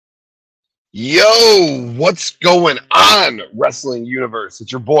Yo, what's going on, Wrestling Universe?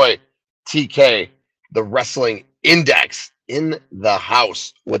 It's your boy, TK, the Wrestling Index, in the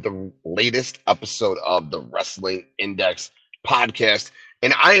house with the latest episode of the Wrestling Index podcast.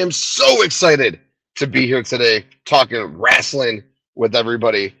 And I am so excited to be here today talking wrestling with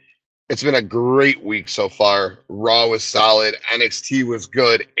everybody. It's been a great week so far. Raw was solid, NXT was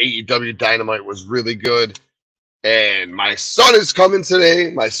good, AEW Dynamite was really good. And my son is coming today.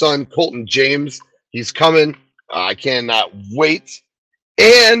 My son, Colton James, he's coming. I cannot wait.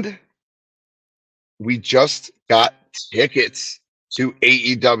 And we just got tickets to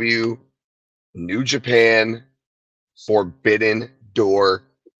AEW New Japan Forbidden Door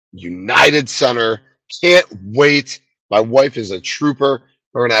United Center. Can't wait. My wife is a trooper.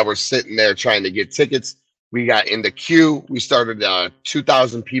 Her and I were sitting there trying to get tickets. We got in the queue. We started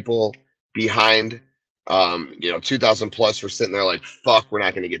 2,000 people behind. 2,000 plus. We're sitting there like, fuck, we're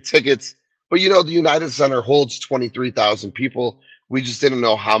not going to get tickets. But the United Center holds 23,000 people. We just didn't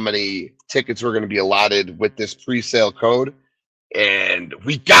know how many tickets were going to be allotted with this pre-sale code. And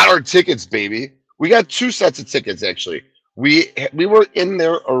we got our tickets, baby. We got two sets of tickets, actually. We were in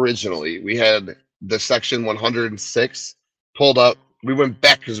there originally. We had the section 106 pulled up. We went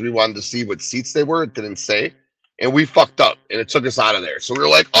back because we wanted to see what seats they were. It didn't say. And we fucked up, and it took us out of there. So we were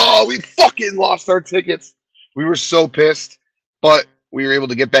like, oh, we fucking lost our tickets. We were so pissed, but we were able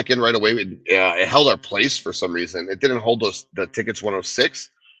to get back in right away. It held our place for some reason. It didn't hold us the tickets 106,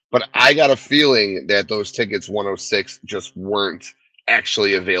 but I got a feeling that those tickets 106 just weren't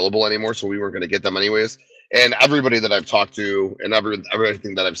actually available anymore, so we weren't going to get them anyways. And everybody that I've talked to and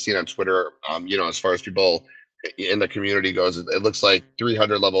everything that I've seen on Twitter, as far as people in the community goes, it looks like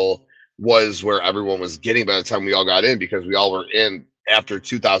 300 level was where everyone was getting by the time we all got in, because we all were in after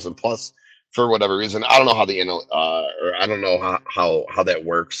 2,000 plus for whatever reason. I don't know I don't know how that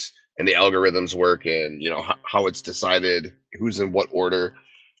works and the algorithms work, and how it's decided who's in what order.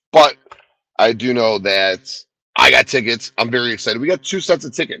 But I do know that I got tickets. I'm very excited. We got two sets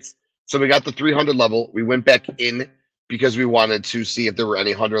of tickets. So we got the 300 level. We went back in because we wanted to see if there were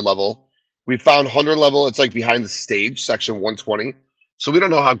any 100 level. We found 100 level. It's like behind the stage, section 120. So we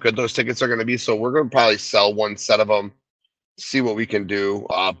don't know how good those tickets are going to be. So we're going to probably sell one set of them, see what we can do.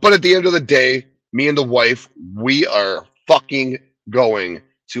 But at the end of the day, me and the wife, we are fucking going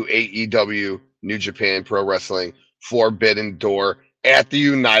to AEW New Japan Pro Wrestling Forbidden Door at the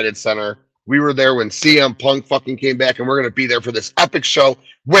United Center. We were there when CM Punk fucking came back, and we're going to be there for this epic show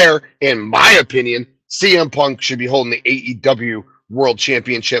where, in my opinion, CM Punk should be holding the AEW World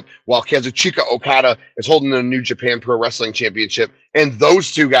Championship, while Kazuchika Okada is holding the New Japan Pro Wrestling Championship, and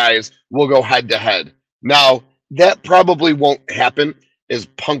those two guys will go head to head. Now, that probably won't happen, as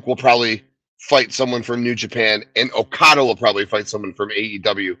Punk will probably fight someone from New Japan, and Okada will probably fight someone from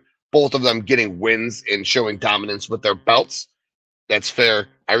AEW, both of them getting wins and showing dominance with their belts. That's fair.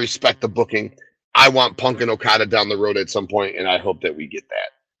 I respect the booking. I want Punk and Okada down the road at some point, and I hope that we get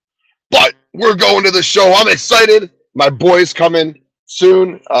that. But we're going to the show. I'm excited. My boy's coming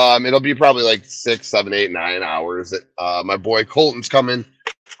soon. It'll be probably like 6, 7, 8, 9 hours. My boy Colton's coming.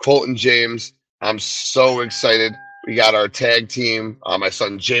 Colton James. I'm so excited. We got our tag team. My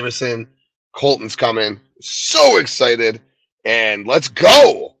son Jameson. Colton's coming. So excited. And let's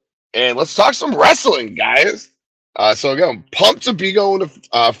go. And let's talk some wrestling, guys. So again, pumped to be going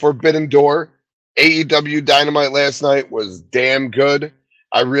to Forbidden Door. AEW Dynamite last night was damn good.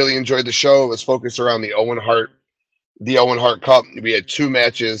 I really enjoyed the show. It was focused around the Owen Hart Cup. We had 2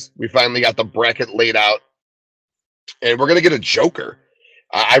 matches. We finally got the bracket laid out, and we're gonna get a Joker.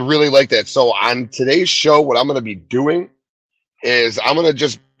 I really like that. So on today's show, what I'm gonna be doing is I'm gonna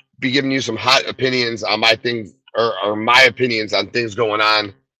just be giving you some hot opinions on my things, or my opinions on things going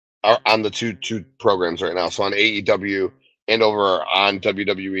on the two programs right now. So on AEW and over on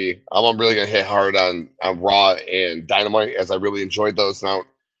WWE, I'm really gonna hit hard on Raw and Dynamite, as I really enjoyed those. Now,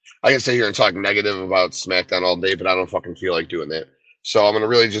 I can sit here and talk negative about SmackDown all day, but I don't fucking feel like doing that. So I'm gonna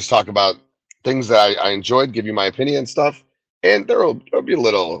really just talk about things that I enjoyed, give you my opinion and stuff, and there'll be a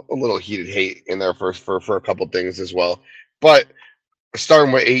little heated hate in there for a couple things as well. But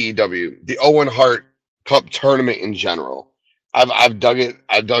starting with AEW, the Owen Hart Cup tournament in general, I've dug it.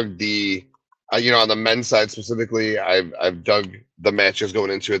 I've dug the on the men's side specifically, I've dug the matches going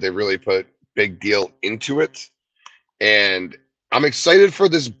into it. They really put big deal into it, and I'm excited for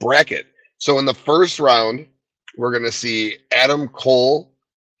this bracket. So in the first round, we're gonna see Adam Cole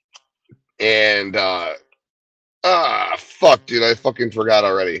and fuck, dude, I fucking forgot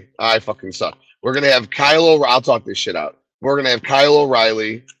already. I fucking suck. We're gonna have I'll talk this shit out. We're gonna have Kyle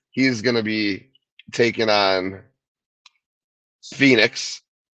O'Reilly. He's gonna be taking on Phoenix.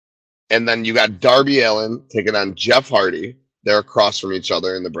 And then you got Darby Allin taking on Jeff Hardy. They're across from each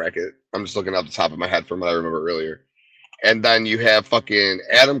other in the bracket. I'm just looking off the top of my head from what I remember earlier. And then you have fucking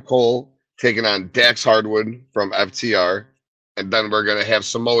Adam Cole taking on Dax Hardwood from FTR. And then we're going to have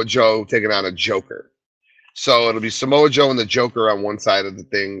Samoa Joe taking on a Joker. So it'll be Samoa Joe and the Joker on one side of the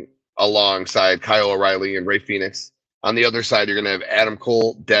thing alongside Kyle O'Reilly and Ray Phoenix. On the other side, you're going to have Adam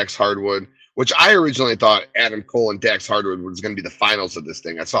Cole, Dax Hardwood, which I originally thought Adam Cole and Dax Hardwood was going to be the finals of this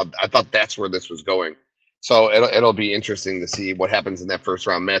thing. I thought that's where this was going. So it'll be interesting to see what happens in that first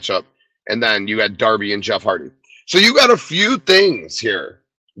round matchup. And then you had Darby and Jeff Hardy. So you got a few things here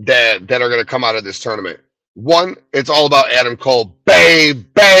that are going to come out of this tournament. One, it's all about Adam Cole,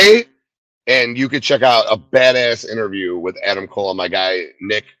 baby. And you could check out a badass interview with Adam Cole and my guy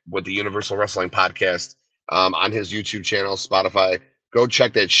Nick with the Universal Wrestling Podcast on his YouTube channel, Spotify. Go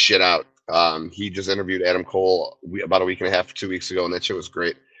check that shit out. He just interviewed Adam Cole about a week and a half, 2 weeks ago, and that shit was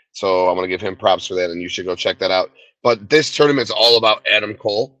great. So I'm going to give him props for that, and you should go check that out. But this tournament's all about Adam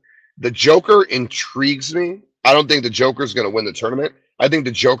Cole. The Joker intrigues me. I don't think the Joker's going to win the tournament. I think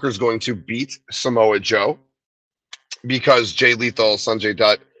the Joker's going to beat Samoa Joe because Jay Lethal, Sanjay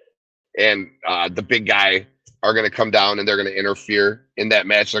Dutt, and the big guy are going to come down and they're going to interfere in that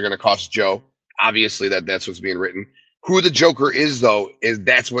match. They're going to cost Joe. Obviously, that's what's being written. Who the Joker is, though,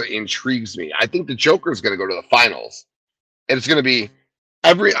 that's what intrigues me. I think the Joker is going to go to the finals. And it's going to be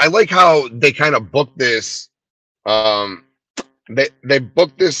I like how they kind of booked this. They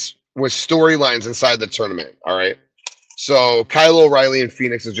booked this with storylines inside the tournament. All right. So Kyle O'Reilly and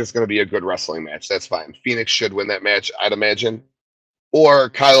Phoenix is just going to be a good wrestling match. That's fine. Phoenix should win that match, I'd imagine. Or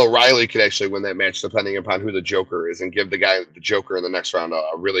Kyle O'Reilly could actually win that match depending upon who the Joker is and give the Joker in the next round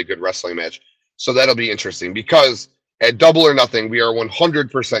a really good wrestling match. So that'll be interesting because at Double or Nothing, we are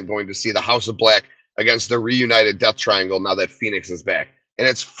 100% going to see the House of Black against the reunited Death Triangle now that Phoenix is back. And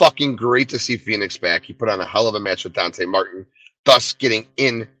it's fucking great to see Phoenix back. He put on a hell of a match with Dante Martin, thus getting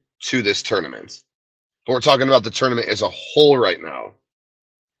into this tournament. But we're talking about the tournament as a whole right now.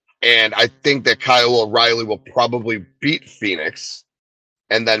 And I think that Kyle O'Reilly will probably beat Phoenix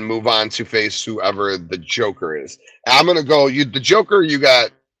and then move on to face whoever the Joker is. I'm going to go, the Joker, you got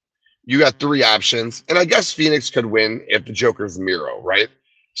three options. And I guess Phoenix could win if the Joker's Miro, right?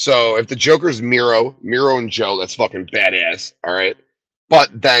 So if the Joker's Miro and Joe, that's fucking badass, all right?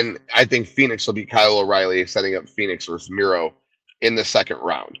 But then I think Phoenix will beat Kyle O'Reilly, setting up Phoenix versus Miro in the second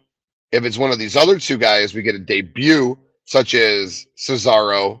round. If it's one of these other two guys, we get a debut, such as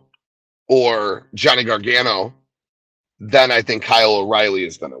Cesaro or Johnny Gargano, then I think Kyle O'Reilly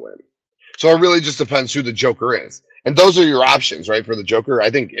is going to win. So it really just depends who the Joker is. And those are your options, right, for the Joker. I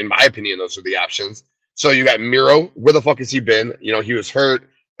think, in my opinion, those are the options. So you got Miro. Where the fuck has he been? You know, he was hurt,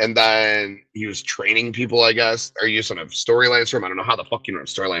 and then he was training people, I guess. Or you don't have storylines for him. I don't know how the fuck you don't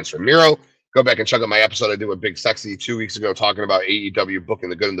have storylines for Miro. Go back and check out my episode I did with Big Sexy 2 weeks ago talking about AEW booking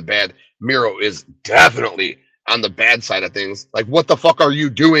the good and the bad. Miro is definitely on the bad side of things. Like, what the fuck are you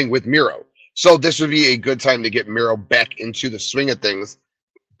doing with Miro? So this would be a good time to get Miro back into the swing of things.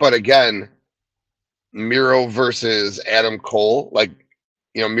 But again, Miro versus Adam Cole, like,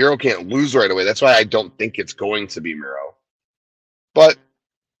 you know, Miro can't lose right away. That's why I don't think it's going to be Miro. But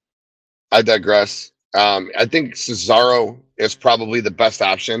I digress. I think Cesaro is probably the best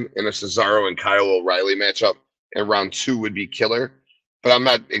option in a Cesaro and Kyle O'Reilly matchup, and round 2 would be killer. But I'm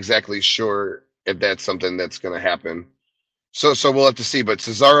not exactly sure if that's something that's going to happen. So we'll have to see. But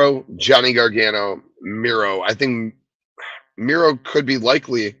Cesaro, Johnny Gargano, Miro, I think Miro could be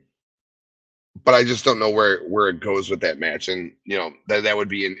likely, but I just don't know where it goes with that match. And, you know, that would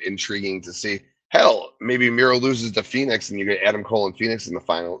be intriguing to see. Hell, maybe Miro loses to Phoenix and you get Adam Cole and Phoenix in the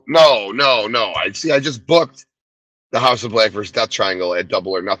final. No. I just booked the House of Black versus Death Triangle at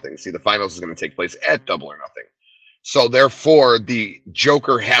Double or Nothing. See, the finals is going to take place at Double or Nothing. So therefore, the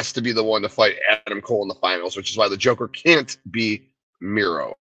Joker has to be the one to fight Adam Cole in the finals, which is why the Joker can't be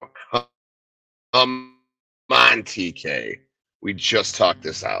Miro. Come on, TK. We just talked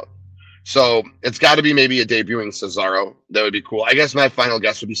this out. So it's got to be maybe a debuting Cesaro. That would be cool. I guess my final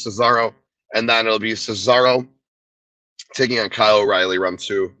guess would be Cesaro. And then it'll be Cesaro taking on Kyle O'Reilly round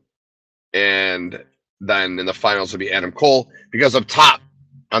 2. And then in the finals will be Adam Cole. Because up top,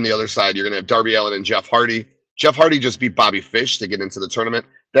 on the other side, you're going to have Darby Allin and Jeff Hardy. Jeff Hardy just beat Bobby Fish to get into the tournament.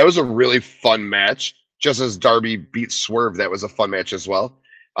 That was a really fun match. Just as Darby beat Swerve, that was a fun match as well.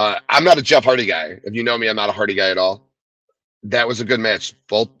 I'm not a Jeff Hardy guy. If you know me, I'm not a Hardy guy at all. That was a good match.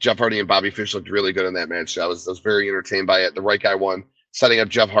 Both Jeff Hardy and Bobby Fish looked really good in that match. I was very entertained by it. The right guy won, setting up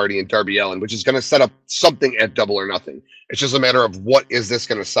Jeff Hardy and Darby Allin, which is going to set up something at Double or Nothing. It's just a matter of what is this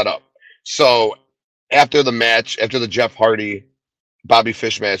going to set up. So after the match, after the Jeff Hardy Bobby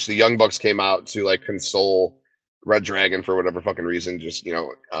Fish match, the Young Bucks came out to like console Red Dragon for whatever fucking reason, just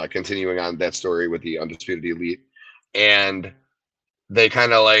continuing on that story with the Undisputed Elite, and they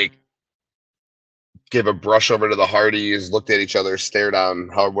kind of like gave a brush over to the Hardys, looked at each other, stared down,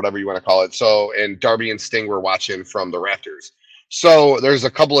 however, whatever you want to call it. So, and Darby and Sting were watching from the rafters. So there's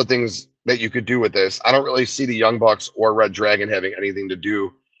a couple of things that you could do with this. I don't really see the Young Bucks or Red Dragon having anything to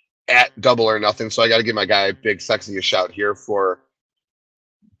do at Double or Nothing. So I got to give my guy Big Sexy a shout here for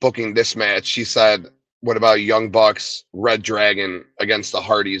booking this match. She said, what about Young Bucks, Red Dragon against the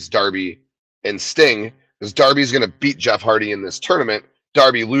Hardys, Darby and Sting? Because Darby's going to beat Jeff Hardy in this tournament.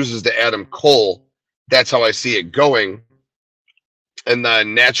 Darby loses to Adam Cole. That's how I see it going. And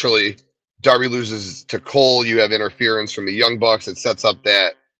then naturally, Darby loses to Cole. You have interference from the Young Bucks. It sets up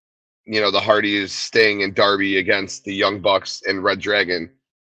that, the Hardys, Sting, and Darby against the Young Bucks and Red Dragon.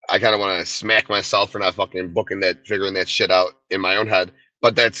 I kind of want to smack myself for not fucking figuring that shit out in my own head.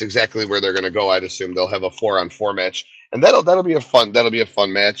 But that's exactly where they're going to go. I'd assume they'll have a 4-on-4 match, and that'll be a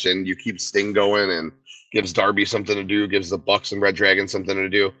fun match. And you keep Sting going, and gives Darby something to do, gives the Bucks and Red Dragon something to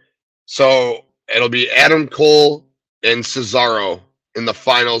do. So it'll be Adam Cole and Cesaro in the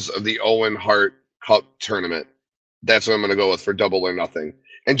finals of the Owen Hart Cup tournament. That's what I'm going to go with for Double or Nothing.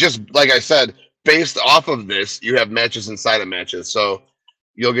 And just like I said, based off of this, you have matches inside of matches. So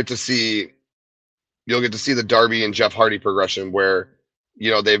you'll get to see the Darby and Jeff Hardy progression where,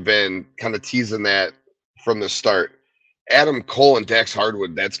 they've been kind of teasing that from the start. Adam Cole and Dax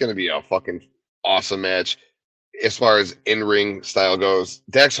Hardwood, that's going to be a fucking awesome match as far as in-ring style goes.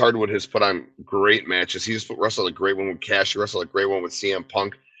 Dax Hardwood has put on great matches. He's wrestled a great one with Cash. He wrestled a great one with CM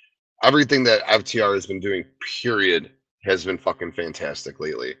Punk. Everything that FTR has been doing, period, has been fucking fantastic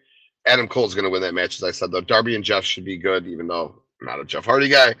lately. Adam Cole's going to win that match, as I said, though. Darby and Jeff should be good, even though I'm not a Jeff Hardy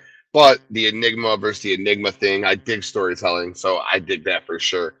guy. But the Enigma versus the Enigma thing, I dig storytelling, so I dig that for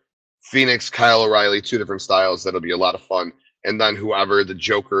sure. Phoenix, Kyle O'Reilly, two different styles. That'll be a lot of fun. And then whoever the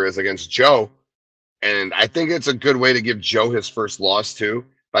Joker is against Joe. And I think it's a good way to give Joe his first loss, too,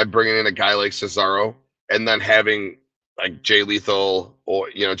 by bringing in a guy like Cesaro and then having like Jay Lethal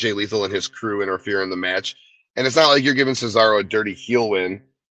and his crew interfere in the match. And it's not like you're giving Cesaro a dirty heel win,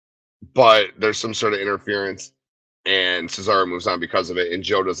 but there's some sort of interference. And Cesaro moves on because of it, and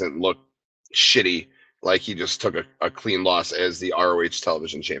Joe doesn't look shitty like he just took a clean loss as the ROH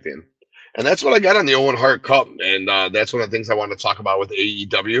television champion. And that's what I got on the Owen Hart Cup, and that's one of the things I wanted to talk about with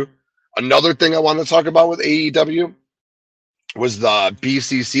AEW. Another thing I wanted to talk about with AEW was the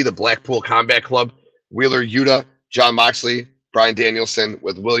BCC, the Blackpool Combat Club, Wheeler Yuta, Jon Moxley, Bryan Danielson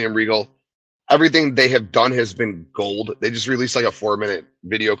with William Regal. Everything they have done has been gold. They just released like a 4-minute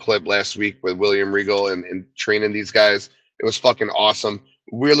video clip last week with William Regal and training these guys. It was fucking awesome.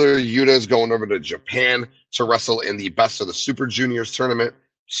 Wheeler Yuta is going over to Japan to wrestle in the Best of the Super Juniors tournament.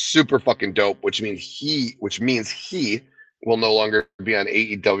 Super fucking dope, which means he will no longer be on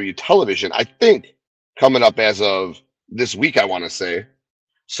AEW television, I think, coming up as of this week, I want to say.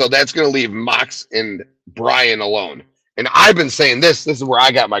 So that's going to leave Mox and Bryan alone. And I've been saying this is where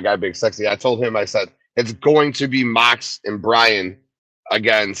I got my guy Big Sexy. I told him, I said, it's going to be Mox and Bryan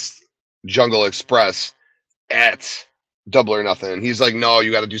against Jungle Express at Double or Nothing. And he's like, no,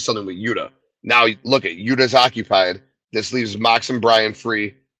 you got to do something with Yuta. Now, look at Yuta's occupied. This leaves Mox and Bryan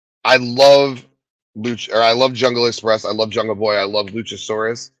free. I love Jungle Express. I love Jungle Boy. I love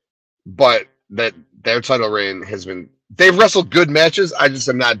Luchasaurus. But that their title reign has been... They've wrestled good matches. I just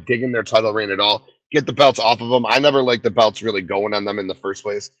am not digging their title reign at all. Get the belts off of them. I never liked the belts really going on them in the first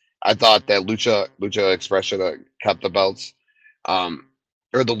place. I thought that Lucha Express should have kept the belts.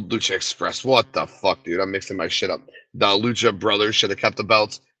 Or the Lucha Express. What the fuck, dude? I'm mixing my shit up. The Lucha Brothers should have kept the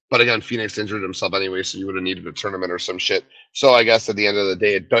belts. But again, Phoenix injured himself anyway, so you would have needed a tournament or some shit. So I guess at the end of the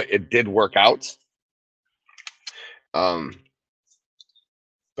day, it did work out. But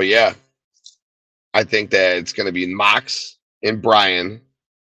yeah, I think that it's going to be Mox and Bryan.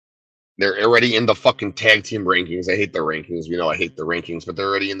 They're already in the fucking tag team rankings. I hate the rankings. You know I hate the rankings, but they're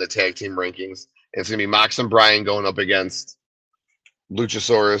already in the tag team rankings. And it's going to be Mox and Bryan going up against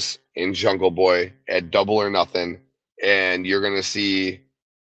Luchasaurus and Jungle Boy at Double or Nothing. And you're going to see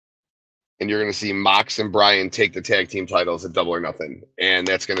Mox and Bryan take the tag team titles at Double or Nothing. And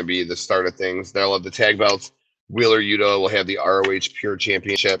that's going to be the start of things. They'll have the tag belts. Wheeler Yuta will have the ROH Pure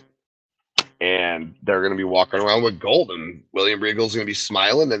Championship. And they're going to be walking around with gold. And William Regal's going to be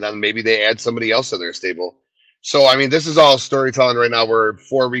smiling. And then maybe they add somebody else to their stable. So, I mean, this is all storytelling right now. We're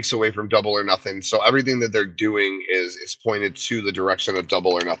 4 weeks away from Double or Nothing. So everything that they're doing is pointed to the direction of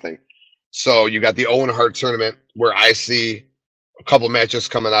Double or Nothing. So you got the Owen Hart tournament where I see a couple matches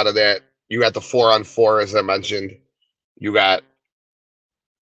coming out of that. You got the 4-on-4, as I mentioned. You got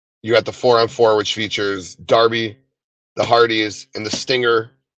You got the 4-on-4, which features Darby, the Hardys, and the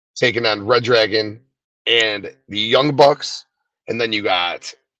Stinger taking on Red Dragon and the Young Bucks. And then you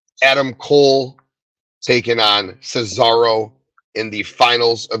got Adam Cole taking on Cesaro in the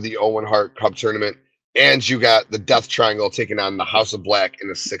finals of the Owen Hart Cup tournament. And you got the Death Triangle taking on the House of Black in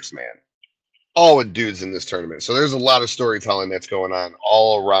a 6-man. All with dudes in this tournament. So there's a lot of storytelling that's going on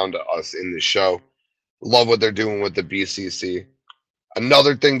all around us in this show. Love what they're doing with the BCC.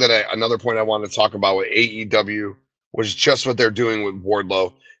 Another point I want to talk about with AEW was just what they're doing with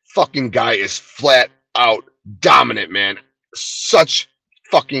Wardlow. Fucking guy is flat out dominant, man. Such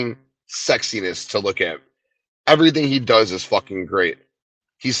fucking sexiness to look at. Everything he does is fucking great.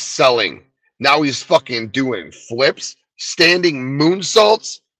 He's selling. Now he's fucking doing flips, standing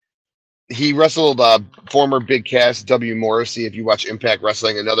moonsaults. He wrestled former Big Cass, W. Morrissey, if you watch Impact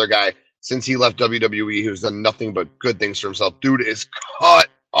Wrestling, another guy since he left WWE who's done nothing but good things for himself. Dude is cut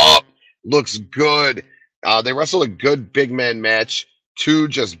up, looks good. They wrestled a good big man match, 2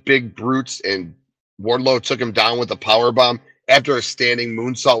 just big brutes, and Wardlow took him down with a power bomb after a standing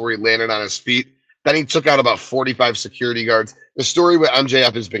moonsault where he landed on his feet. Then he took out about 45 security guards. The story with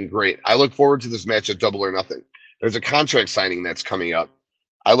MJF has been great. I look forward to this match at Double or Nothing. There's a contract signing that's coming up.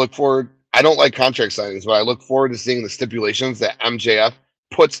 I don't like contract signings, but I look forward to seeing the stipulations that MJF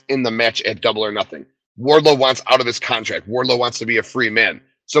puts in the match at Double or Nothing. Wardlow wants out of his contract. Wardlow wants to be a free man.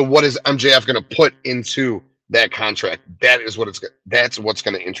 So what is MJF going to put into that contract? That's what's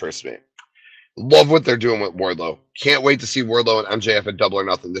going to interest me. Love what they're doing with Wardlow. Can't wait to see Wardlow and MJF at Double or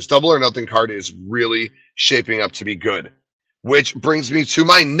Nothing. This Double or Nothing card is really shaping up to be good. Which brings me to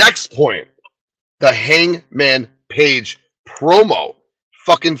my next point. The Hangman Page promo.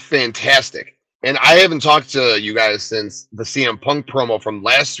 Fucking fantastic. And I haven't talked to you guys since the CM Punk promo from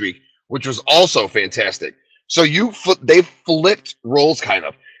last week, which was also fantastic. So they flipped roles kind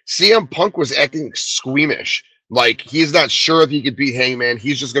of. CM Punk was acting squeamish. Like, he's not sure if he could beat Hangman.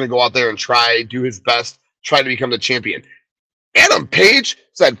 He's just going to go out there and do his best, try to become the champion. Adam Page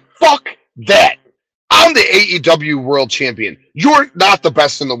said, fuck that. I'm the AEW world champion. You're not the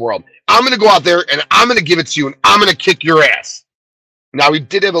best in the world. I'm going to go out there and I'm going to give it to you and I'm going to kick your ass. Now, he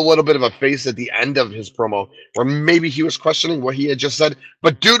did have a little bit of a face at the end of his promo where maybe he was questioning what he had just said.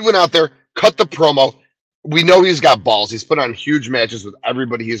 But dude went out there, cut the promo. We know he's got balls. He's put on huge matches with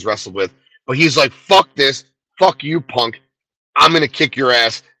everybody he's wrestled with. But he's like, fuck this. Fuck you, Punk. I'm going to kick your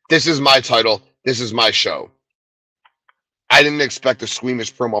ass. This is my title. This is my show. I didn't expect a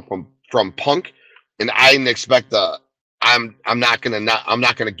squeamish promo from Punk, and I didn't expect I'm not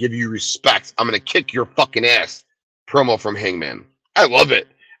gonna give you respect. I'm gonna kick your fucking ass promo from Hangman. I love it.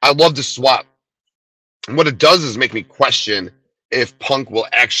 I love the swap. And what it does is make me question if Punk will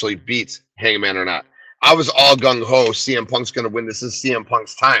actually beat Hangman or not. I was all gung-ho, CM Punk's gonna win. This is CM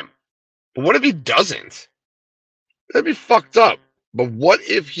Punk's time. But what if he doesn't? That'd be fucked up. But what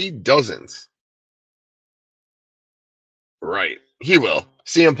if he doesn't? Right. He will.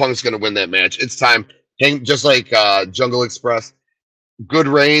 CM Punk's going to win that match. It's time. Just like Jungle Express. Good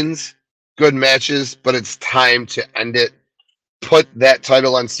reigns, good matches, but it's time to end it. Put that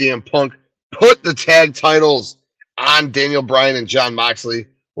title on CM Punk. Put the tag titles on Daniel Bryan and Jon Moxley.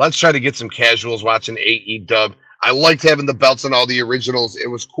 Let's try to get some casuals watching AEW. I liked having the belts on all the originals. It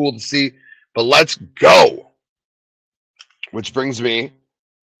was cool to see. But let's go. Which brings me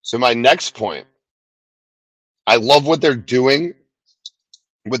to my next point. I love what they're doing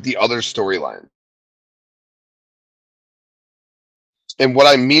with the other storyline. And what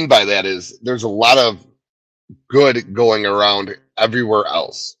I mean by that is there's a lot of good going around everywhere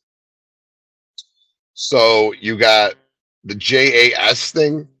else. So you got the JAS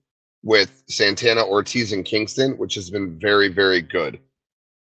thing with Santana, Ortiz, and Kingston, which has been very, very good.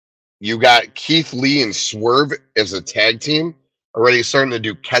 You got Keith Lee and Swerve as a tag team already starting to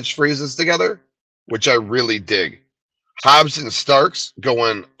do catchphrases together, which I really dig. Hobbs and Starks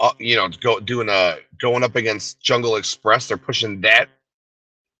going up, going up against Jungle Express. They're pushing that.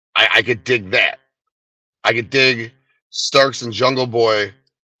 I could dig that. I could dig Starks and Jungle Boy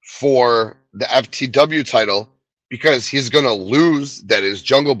for the FTW title because he's going to lose. That is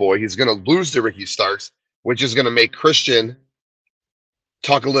Jungle Boy. He's going to lose to Ricky Starks, which is going to make Christian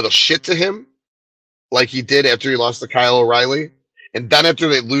talk a little shit to him like he did after he lost to Kyle O'Reilly. And then after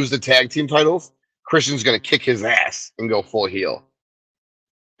they lose the tag team titles, Christian's going to kick his ass and go full heel.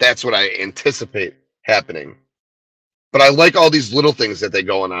 That's what I anticipate happening. But I like all these little things that they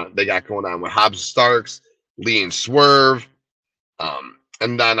got going on with Hobbs Starks, Lee and Swerve.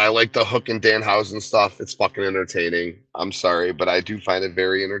 And then I like the Hook and Danhausen stuff. It's fucking entertaining. I'm sorry, but I do find it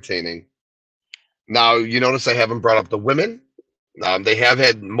very entertaining. Now, you notice I haven't brought up the women. They have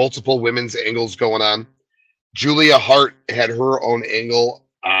had multiple women's angles going on. Julia Hart had her own angle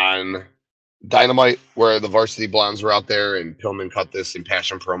on Dynamite, where the Varsity Blondes were out there, and Pillman cut this in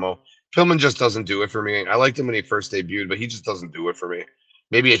Passion promo. Pillman just doesn't do it for me. I liked him when he first debuted, but he just doesn't do it for me.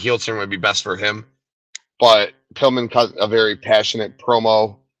 Maybe a heel turn would be best for him, but Pillman cut a very passionate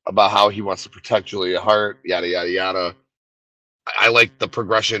promo about how he wants to protect Julia Hart, yada yada yada. I like the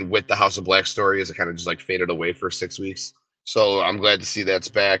progression with the House of Black story as it kind of just like faded away for 6 weeks. So I'm glad to see that's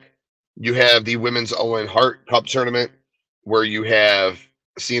back. You have the Women's Owen Hart Cup tournament where you have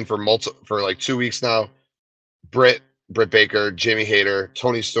seen for like 2 weeks now, Britt Baker, Jamie Hayter,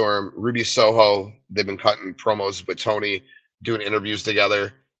 Tony Storm, Ruby Soho. They've been cutting promos with Tony, doing interviews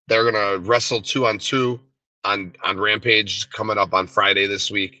together. They're gonna wrestle 2-on-2 on Rampage coming up on Friday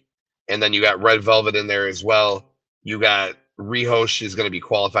this week. And then you got Red Velvet in there as well. You got Riho. She's gonna be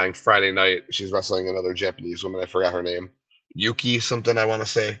qualifying Friday night. She's wrestling another Japanese woman. I forgot her name. Yuki something, I want to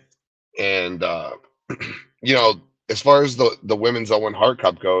say. And you know, as far as the Women's Owen Hart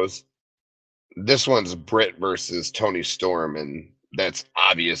Cup goes, this one's Britt versus Tony Storm, and that's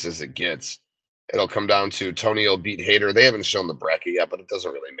obvious as it gets. It'll come down to Tony will beat Hayter. They haven't shown the bracket yet, but it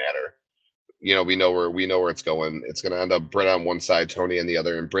doesn't really matter. You know, we know where it's going. It's gonna end up Britt on one side, Tony on the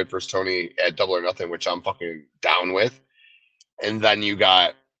other, and Britt versus Tony at Double or Nothing, which I'm fucking down with. And then you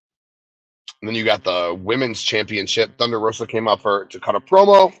got the women's championship. Thunder Rosa came out to cut a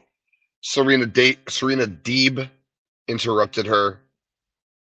promo. Serena Deeb interrupted her.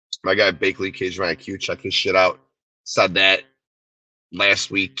 My guy Bakley, Cage My IQ, check his shit out. Said that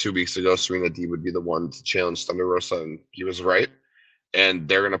last week, 2 weeks ago, Serena Deeb would be the one to challenge Thunder Rosa, and he was right. And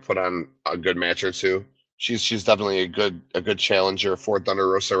they're gonna put on a good match or two. She's definitely a good challenger for Thunder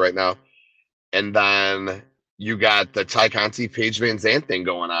Rosa right now. And then you got the Ty Conti Paige Van Zandt thing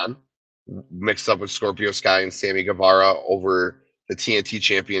going on, mixed up with Scorpio Sky and Sammy Guevara over the TNT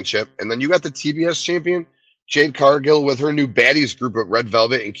Championship. And then you got the TBS champion, Jade Cargill, with her new baddies group of Red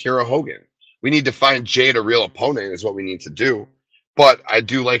Velvet and Kira Hogan. We need to find Jade a real opponent is what we need to do. But I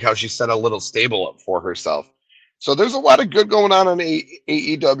do like how she set a little stable up for herself. So there's a lot of good going on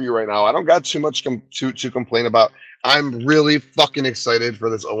AEW right now. I don't got too much to complain about. I'm really fucking excited for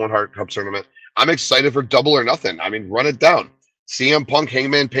this Owen Hart Cup tournament. I'm excited for Double or Nothing. I mean, run it down. CM Punk,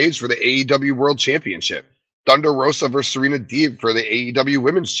 Hangman Page for the AEW World Championship. Thunder Rosa versus Serena Deeb for the AEW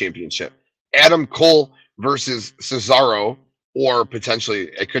Women's Championship. Adam Cole versus Cesaro, or potentially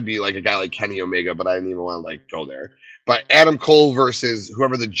it could be like a guy like Kenny Omega, but I didn't even want to like go there. But Adam Cole versus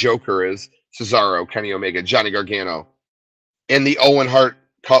whoever the Joker is, Cesaro, Kenny Omega, Johnny Gargano, in the Owen Hart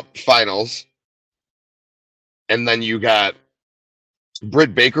Cup Finals. And then you got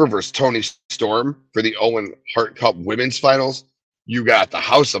Britt Baker versus Tony Storm for the Owen Hart Cup Women's Finals. You got the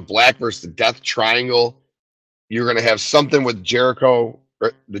House of Black versus the Death Triangle. You're going to have something with Jericho,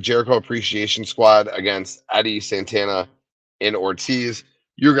 the Jericho Appreciation Squad against Eddie, Santana, and Ortiz.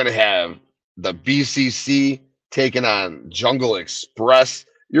 You're going to have the BCC taking on Jungle Express.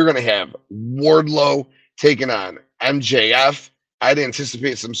 You're going to have Wardlow taking on MJF. I'd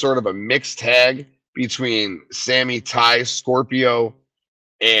anticipate some sort of a mixed tag between Sammy, Ty, Scorpio,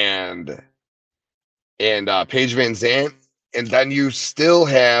 and Paige Van Zandt. And then you still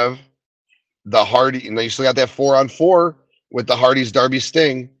have the Hardy, and then you still got that 4-on-4 with the Hardys, Darby,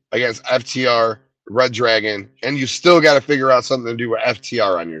 Sting against FTR, Red Dragon, and you still got to figure out something to do with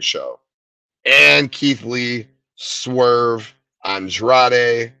FTR on your show. And Keith Lee, Swerve,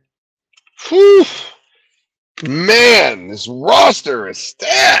 Andrade. Whew. Man, this roster is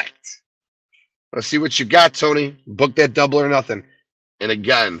stacked. Let's see what you got, Tony. Book that Double or Nothing. And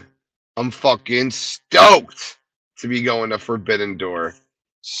again, I'm fucking stoked to be going to Forbidden Door.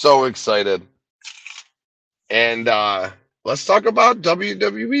 So excited. And let's talk about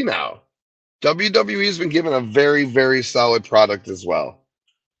WWE now. WWE has been given a very, very solid product as well.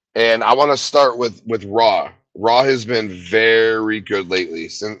 And I want to start with Raw. Raw has been very good lately,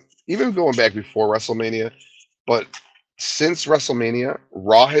 since even going back before WrestleMania. But since WrestleMania,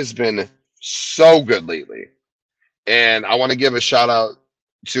 Raw has been so good lately. And I want to give a shout out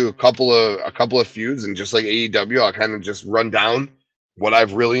to a couple of feuds, and just like AEW, I'll kind of just run down what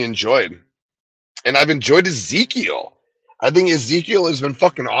I've really enjoyed. And I've enjoyed Ezekiel. I think Ezekiel has been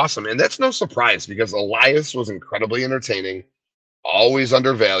fucking awesome. And that's no surprise, because Elias was incredibly entertaining, always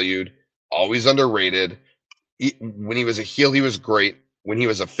undervalued, always underrated. When he was a heel, he was great. When he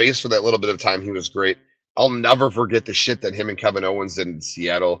was a face for that little bit of time, he was great. I'll never forget the shit that him and Kevin Owens did in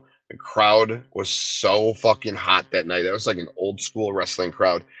Seattle. The crowd was so fucking hot that night. That was like an old school wrestling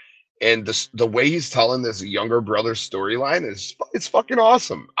crowd. And the way he's telling this younger brother storyline it's fucking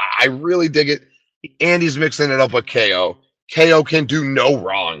awesome. I really dig it. And he's mixing it up with KO. KO can do no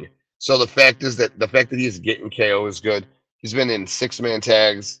wrong. So the fact that he's getting KO is good. He's been in 6-man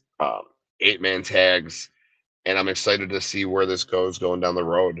tags, 8-man tags, and I'm excited to see where this goes going down the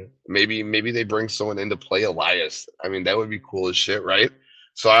road. Maybe they bring someone in to play Elias. I mean, that would be cool as shit, right?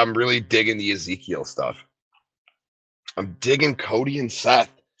 So I'm really digging the Ezekiel stuff. I'm digging Cody and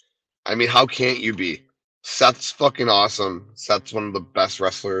Seth. I mean, how can't you be? Seth's fucking awesome. Seth's one of the best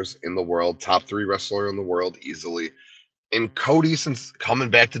wrestlers in the world, top 3 wrestler in the world easily. And Cody, since coming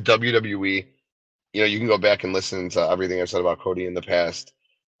back to WWE, you can go back and listen to everything I've said about Cody in the past.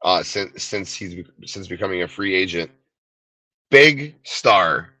 Since becoming a free agent, big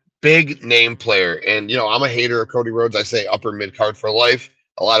star, big name player. And I'm a hater of Cody Rhodes. I say upper mid card for life.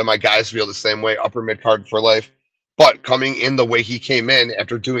 A lot of my guys feel the same way, upper mid card for life. But coming in the way he came in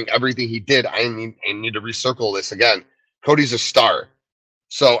after doing everything he did, I need to recircle this again. Cody's a star.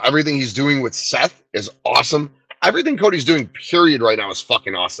 So everything he's doing with Seth is awesome. Everything Cody's doing, period, right now is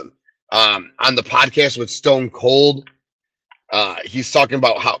fucking awesome. On the podcast with Stone Cold, he's talking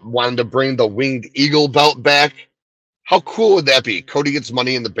about how wanting to bring the Winged Eagle belt back. How cool would that be? Cody gets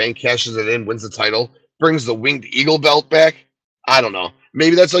money in the bank, cashes it in, wins the title, brings the Winged Eagle belt back. I don't know.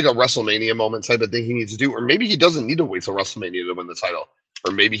 Maybe that's like a WrestleMania moment type of thing he needs to do. Or maybe he doesn't need to wait till WrestleMania to win the title.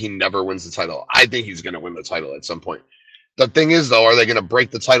 Or maybe he never wins the title. I think he's going to win the title at some point. The thing is, though, are they going to break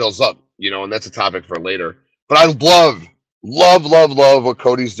the titles up? And that's a topic for later. But I love what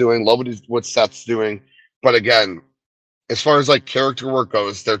Cody's doing. Love what Seth's doing. But again, as far as like character work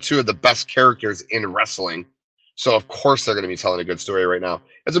goes, they're 2 of the best characters in wrestling. So of course they're going to be telling a good story right now.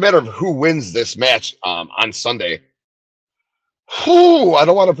 It's a matter of who wins this match on Sunday. I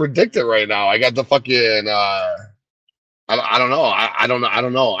don't want to predict it right now. I got the fucking I don't know. I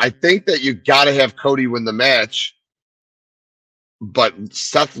don't know. I think that you got to have Cody win the match. But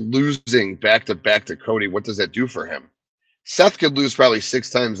Seth losing back to Cody, what does that do for him? Seth could lose probably 6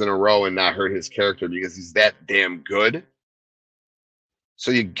 times in a row and not hurt his character because he's that damn good.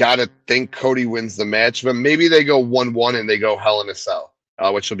 So you got to think Cody wins the match, but maybe they go 1-1 and they go Hell in a Cell,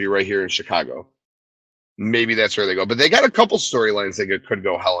 which will be right here in Chicago. Maybe that's where they go. But they got a couple storylines that could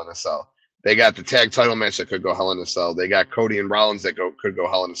go Hell in a Cell. They got the tag title match that could go Hell in a Cell. They got Cody and Rollins that could go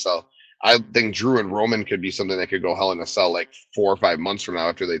Hell in a Cell. I think Drew and Roman could be something that could go Hell in a Cell like 4 or 5 months from now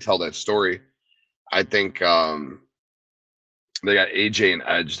after they tell that story. I think they got AJ and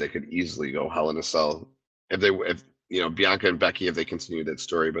Edge that could easily go Hell in a Cell if Bianca and Becky, if they continued that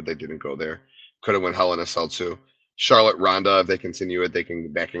story, but they didn't go there. Could have went Hell in a Cell too. Charlotte, Ronda, if they continue it, they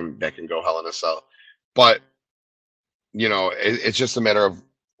can back and go Hell in a Cell. But it's just a matter of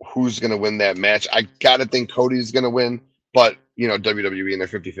who's going to win that match. I gotta think Cody's going to win, but WWE and their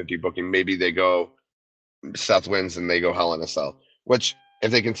 50-50 booking, maybe they go Seth wins and they go Hell in a Cell. Which,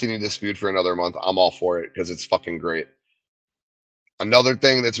 if they continue this feud for another month, I'm all for it because it's fucking great. Another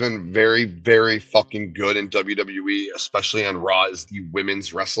thing that's been very, very fucking good in WWE, especially on Raw, is the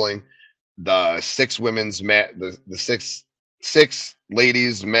women's wrestling. The 6 women's match, the six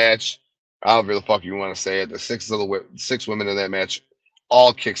ladies match, however the fuck you want to say it. The 6 women in that match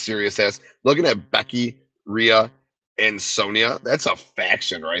all kick serious ass. Looking at Becky, Rhea, and Sonya, that's a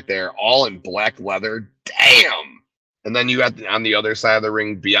faction right there, all in black leather. Damn. And then you got on the other side of the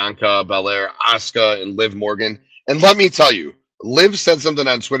ring, Bianca Belair, Asuka, and Liv Morgan. And let me tell you, Liv said something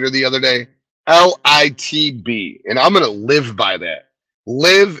on Twitter the other day, LITB, and I'm going to live by that.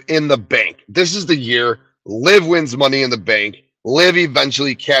 Live in the bank. This is the year Liv wins Money in the Bank. Liv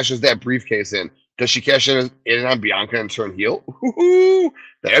eventually cashes that briefcase in. Does she cash in on Bianca and turn heel? Ooh,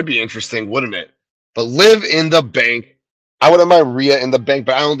 that'd be interesting, wouldn't it? But Liv in the bank. I wouldn't mind Rhea in the bank,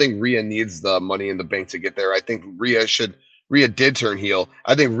 but I don't think Rhea needs the Money in the Bank to get there. I think Rhea did turn heel.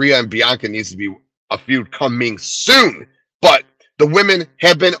 I think Rhea and Bianca needs to be a feud coming soon. But the women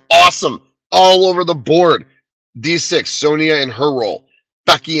have been awesome all over the board. These 6, Sonya in her role,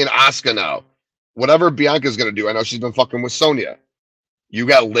 Becky and Asuka now. Whatever Bianca's going to do, I know she's been fucking with Sonya. You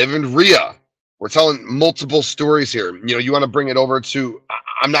got Liv and Rhea. We're telling multiple stories here. You want to bring it over to,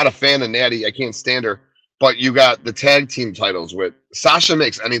 I'm not a fan of Natty. I can't stand her. But you got the tag team titles with Sasha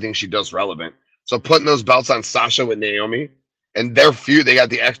makes anything she does relevant. So putting those belts on Sasha with Naomi and their feud, they got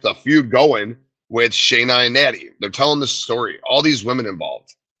the extra feud going with Shayna and Natty. They're telling the story. All these women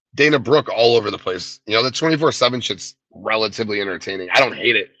involved. Dana Brooke all over the place. The 24/7 shit's relatively entertaining. I don't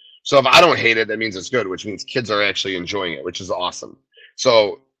hate it. So if I don't hate it, that means it's good, which means kids are actually enjoying it, which is awesome.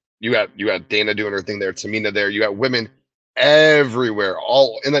 So you got Dana doing her thing there, Tamina there. You got women everywhere.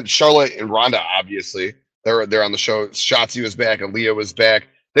 And then Charlotte and Ronda, obviously. They're on the show. Shotzi was back, Aaliyah was back.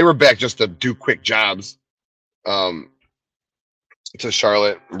 They were back just to do quick jobs. To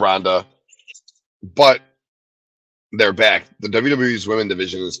Charlotte, Ronda. But they're back. The WWE's women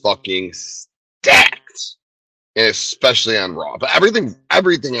division is fucking stacked, and especially on Raw. But everything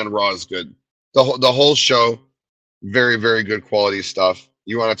on Raw is good. The whole show, very, very good quality stuff.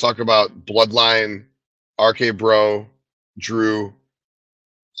 You want to talk about Bloodline, RK Bro, Drew.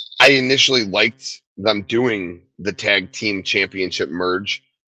 I initially liked them doing the tag team championship merge,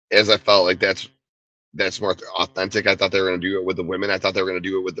 as I felt like that's more authentic. I thought they were going to do it with the women. I thought they were going to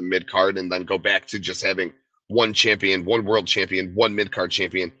do it with the mid card and then go back to just having one champion, one world champion, one mid card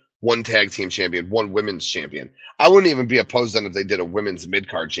champion, one tag team champion, one women's champion. I wouldn't even be opposed then if they did a women's mid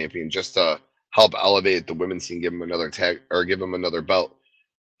card champion just to help elevate the women's scene, give them another tag or give them another belt.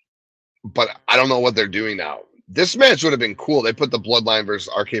 But I don't know what they're doing now. This match would have been cool. They put the Bloodline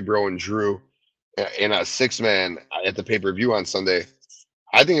versus RK Bro and Drew in a 6-man at the pay-per-view on Sunday.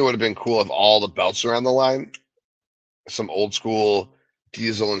 I think it would have been cool if all the belts were on the line. Some old school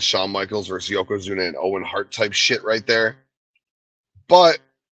Diesel and Shawn Michaels versus Yokozuna and Owen Hart type shit right there. But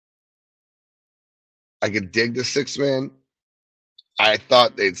I could dig the 6-man. I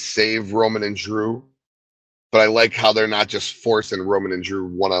thought they'd save Roman and Drew, but I like how they're not just forcing Roman and Drew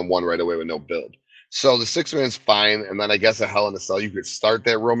one-on-one right away with no build. So the 6-man's fine, and then I guess a Hell in a Cell, you could start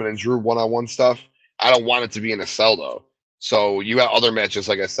that Roman and Drew one-on-one stuff. I don't want it to be in a cell, though. So you got other matches,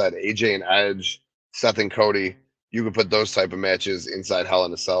 like I said, AJ and Edge, Seth and Cody. You could put those type of matches inside Hell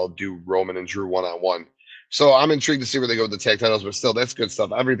in a Cell, do Roman and Drew one-on-one. So I'm intrigued to see where they go with the tag titles, but still, that's good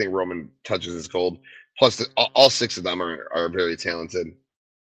stuff. Everything Roman touches is gold. Plus, all 6 of them are very talented.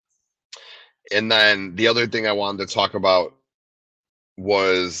 And then the other thing I wanted to talk about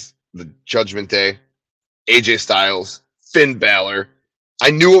was the Judgment Day, AJ Styles, Finn Balor. I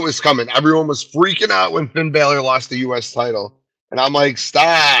knew it was coming. Everyone was freaking out when Finn Balor lost the U.S. title. And I'm like,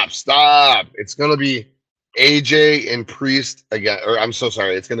 stop. It's going to be AJ and Priest again. Or I'm so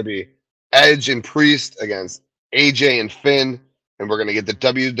sorry. It's going to be Edge and Priest against AJ and Finn. And we're going to get the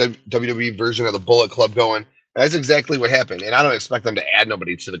WWE version of the Bullet Club going. That's exactly what happened. And I don't expect them to add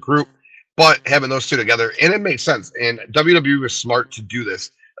nobody to the group. But having those two together, and it makes sense. And WWE was smart to do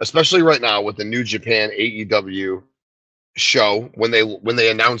this, especially right now with the New Japan AEW show. When they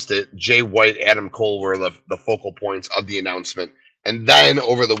announced it, Jay White, Adam Cole were the focal points of the announcement. And then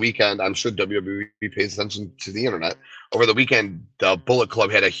over the weekend, I'm sure WWE pays attention to the internet. Over the weekend, the Bullet Club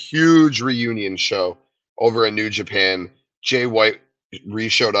had a huge reunion show over in New Japan. Jay White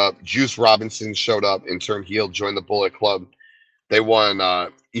showed up. Juice Robinson showed up and turned heel, joined the Bullet Club. They won.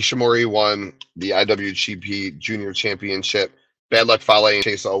 Ishimori won the IWGP Junior Championship. Bad Luck Fale and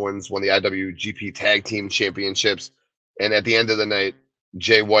Chase Owens won the IWGP Tag Team Championships. And at the end of the night,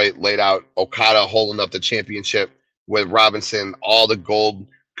 Jay White laid out Okada holding up the championship with Robinson. All the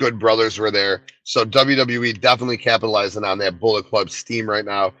good brothers were there. So WWE definitely capitalizing on that Bullet Club steam right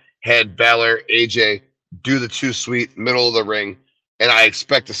now. Had Balor, AJ do the 2 Sweet, middle of the ring. And I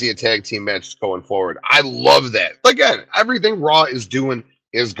expect to see a tag team match going forward. I love that. Again, everything Raw is doing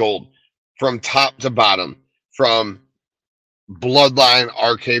is gold. From top to bottom. From Bloodline,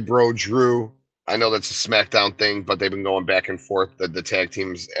 RK Bro, Drew. I know that's a SmackDown thing, but they've been going back and forth, the tag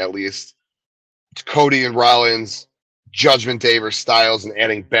teams at least. It's Cody and Rollins, Judgment Day versus Styles, and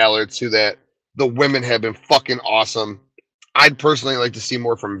adding Balor to that. The women have been fucking awesome. I'd personally like to see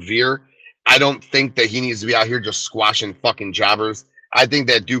more from Veer. I don't think that he needs to be out here just squashing fucking jobbers. I think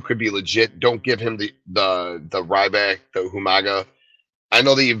that dude could be legit. Don't give him the Ryback, the Humaga. I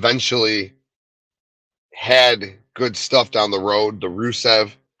know they eventually had good stuff down the road, the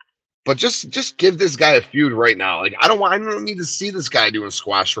Rusev, but just give this guy a feud right now. Like I don't need to see this guy doing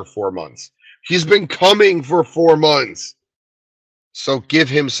squash for 4 months. He's been coming for 4 months. So give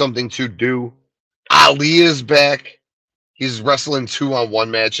him something to do. Ali is back. He's wrestling 2-on-1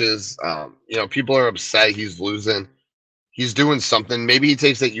 matches. People are upset he's losing. He's doing something. Maybe he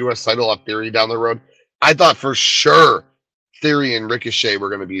takes that U.S. title off Theory down the road. I thought for sure Theory and Ricochet were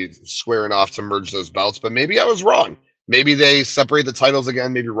going to be squaring off to merge those belts, but maybe I was wrong. Maybe they separate the titles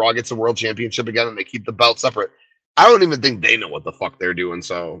again. Maybe Raw gets a world championship again and they keep the belts separate. I don't even think they know what the fuck they're doing,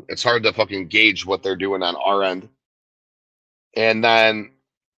 so it's hard to fucking gauge what they're doing on our end. And then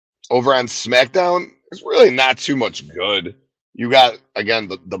over on SmackDown, it's really not too much good. You got, again,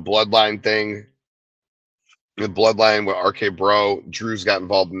 the Bloodline thing. The Bloodline with RK Bro. Drew's got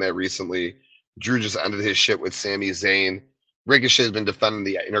involved in that recently. Drew just ended his shit with Sami Zayn. Ricochet has been defending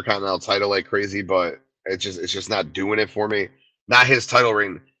the Intercontinental title like crazy, but it's just not doing it for me. Not his title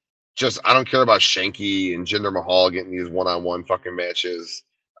reign. I don't care about Shanky and Jinder Mahal getting these one-on-one fucking matches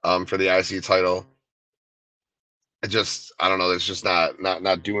for the IC title. I don't know. It's just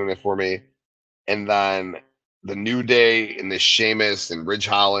not doing it for me. And then the New Day and the Sheamus and Ridge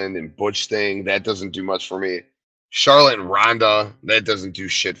Holland and Butch thing, that doesn't do much for me. Charlotte and Ronda, that doesn't do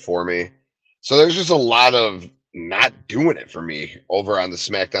shit for me. So there's just a lot of not doing it for me over on the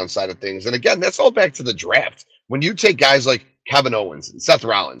SmackDown side of things. And again, that's all back to the draft. When you take guys like Kevin Owens and Seth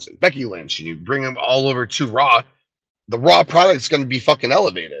Rollins and Becky Lynch and you bring them all over to Raw, the Raw product's going to be fucking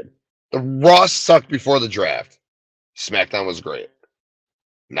elevated. The Raw sucked before the draft. SmackDown was great.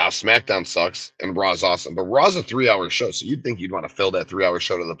 Now SmackDown sucks and Raw's awesome. But Raw's a 3-hour show, so you'd think you'd want to fill that 3-hour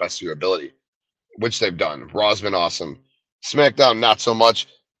show to the best of your ability, which they've done. Raw's been awesome. SmackDown, not so much.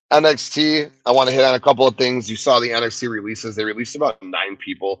 NXT, I want to hit on a couple of things. You saw the NXT releases. They released about 9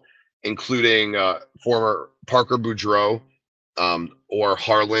 people, including former Parker Boudreaux, or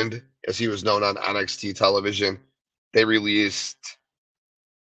Harland, as he was known on NXT television. They released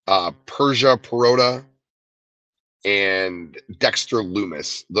Persia Perota and Dexter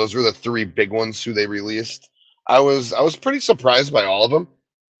Lumis. Those were the 3 big ones who they released. I was pretty surprised by all of them.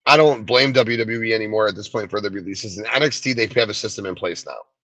 I don't blame WWE anymore at this point for the releases. In NXT, they have a system in place now.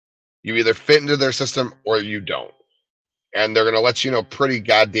 You either fit into their system or you don't. And they're going to let you know pretty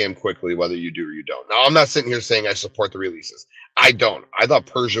goddamn quickly whether you do or you don't. Now, I'm not sitting here saying I support the releases. I don't. I thought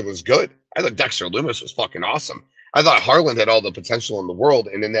Persia was good. I thought Dexter Lumis was fucking awesome. I thought Harland had all the potential in the world.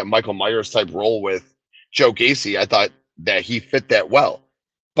 And in that Michael Myers type role with Joe Gacy, I thought that he fit that well.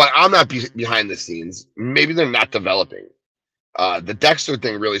 But I'm not behind the scenes. Maybe they're not developing. The Dexter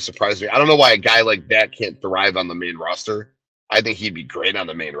thing really surprised me. I don't know why a guy like that can't thrive on the main roster. I think he'd be great on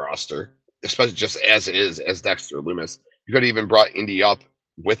the main roster, especially just as it is, as Dexter Lumis. You could have even brought Indy up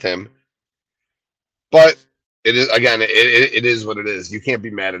with him. But it is, again, it is what it is. You can't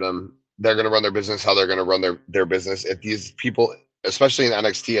be mad at them. They're going to run their business how they're going to run their business. If these people, especially in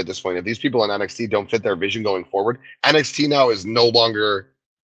NXT at this point, if these people in NXT don't fit their vision going forward, NXT now is no longer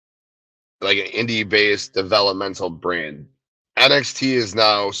like an indie-based developmental brand. NXT is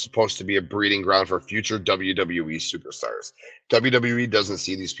now supposed to be a breeding ground for future WWE superstars. WWE doesn't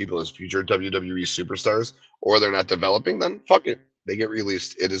see these people as future WWE superstars, or they're not developing, then fuck it. They get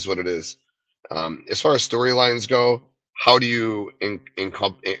released. It is what it is. As far as storylines go, how do you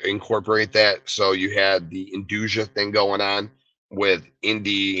incorporate that? So you had the Induja thing going on with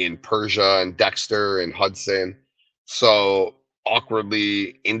Indy and Persia and Dexter and Hudson. So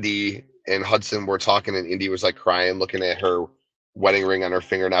awkwardly, Indy and Hudson were talking, and Indy was like crying, looking at her wedding ring on her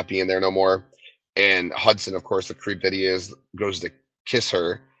finger not being there no more. And Hudson, of course, the creep that he is, goes to kiss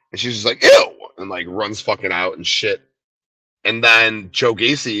her, and she's just like, ew, and like runs fucking out and shit. And then Joe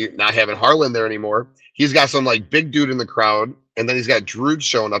Gacy, not having Harlan there anymore, he's got some like big dude in the crowd, and then he's got Druid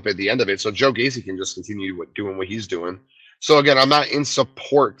showing up at the end of it, so Joe Gacy can just continue doing what he's doing. So again, I'm not in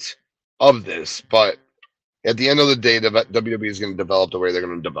support of this, but at the end of the day, the WWE is going to develop the way they're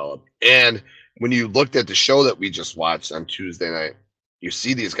going to develop. And when you looked at the show that we just watched on Tuesday night, you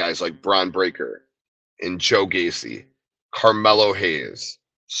see these guys like Braun Breaker and Joe Gacy, Carmelo Hayes,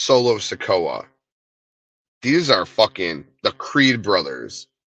 Solo Sikoa. These are fucking the Creed brothers,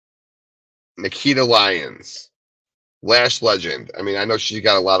 Nikita Lyons, Lash Legend. I mean, I know she's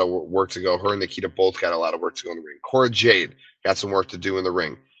got a lot of work to go. Her and Nikita both got a lot of work to go in the ring. Cora Jade got some work to do in the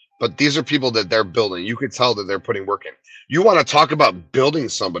ring. But these are people that they're building. You could tell that they're putting work in. You want to talk about building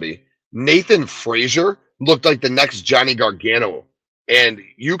somebody. Nathan Frazier looked like the next Johnny Gargano. And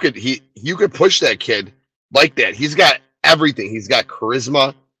you could push that kid like that. He's got everything. He's got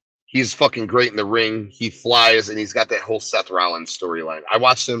charisma. He's fucking great in the ring. He flies, and he's got that whole Seth Rollins storyline. I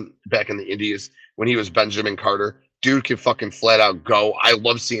watched him back in the Indies when he was Benjamin Carter. Dude can fucking flat out go. I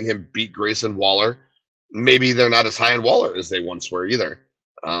love seeing him beat Grayson Waller. Maybe they're not as high in Waller as they once were either.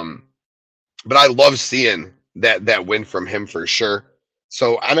 But I love seeing that win from him for sure.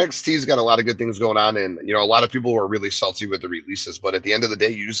 So NXT's got a lot of good things going on, and a lot of people were really salty with the releases. But at the end of the day,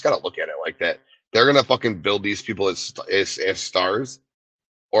 you just got to look at it like that. They're gonna fucking build these people as stars,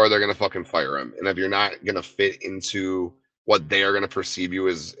 or they're gonna fucking fire them. And if you're not gonna fit into what they are gonna perceive you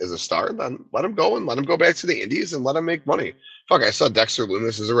as a star, then let them go and let them go back to the Indies and let them make money. Fuck, I saw Dexter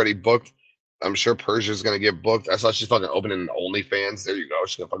Lumis is already booked. I'm sure Persia's gonna get booked. I saw she's fucking opening OnlyFans. There you go.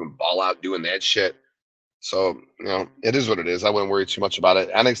 She's gonna fucking ball out doing that shit. So, it is what it is. I wouldn't worry too much about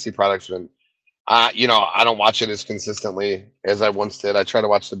it. NXT product's been, I don't watch it as consistently as I once did. I try to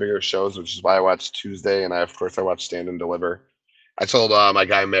watch the bigger shows, which is why I watched Tuesday, and I watch Stand and Deliver. I told my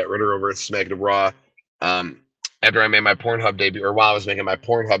guy Matt Ritter over at SmackDown Raw, after I made my Pornhub debut, or while I was making my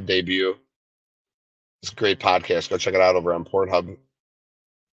Pornhub debut, it's a great podcast. Go check it out over on Pornhub.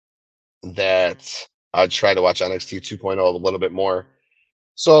 That I'd try to watch NXT 2.0 a little bit more.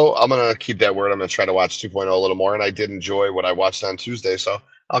 So I'm going to keep that word. I'm going to try to watch 2.0 a little more. And I did enjoy what I watched on Tuesday. So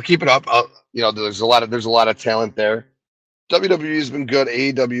I'll keep it up. There's a lot of talent there. WWE has been good.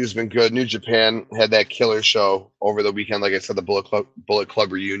 AEW has been good. New Japan had that killer show over the weekend. Like I said, the Bullet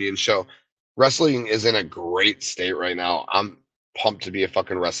Club reunion show. Wrestling is in a great state right now. I'm pumped to be a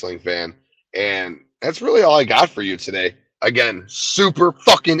fucking wrestling fan. And that's really all I got for you today. Again, super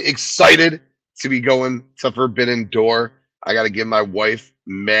fucking excited to be going to Forbidden Door. I got to give my wife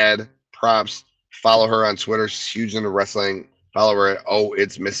mad props. Follow her on Twitter. She's huge into wrestling. Follow her at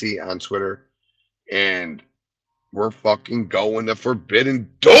It's Missy on Twitter. And we're fucking going to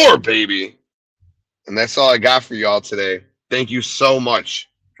Forbidden Door, baby. And that's all I got for y'all today. Thank you so much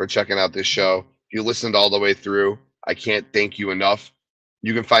for checking out this show. If you listened all the way through, I can't thank you enough.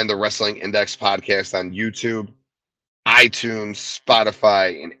 You can find the Wrestling Index podcast on YouTube, iTunes,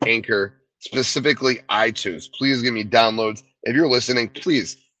 Spotify, and Anchor, specifically iTunes. Please give me downloads. If you're listening,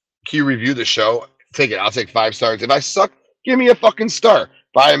 please, can you review the show? Take it. I'll take 5 stars. If I suck, give me a fucking star.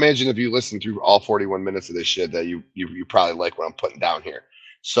 But I imagine if you listen through all 41 minutes of this shit that you probably like what I'm putting down here.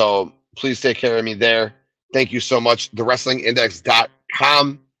 So please take care of me there. Thank you so much.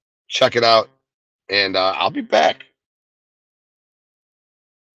 TheWrestlingIndex.com. Check it out. And I'll be back.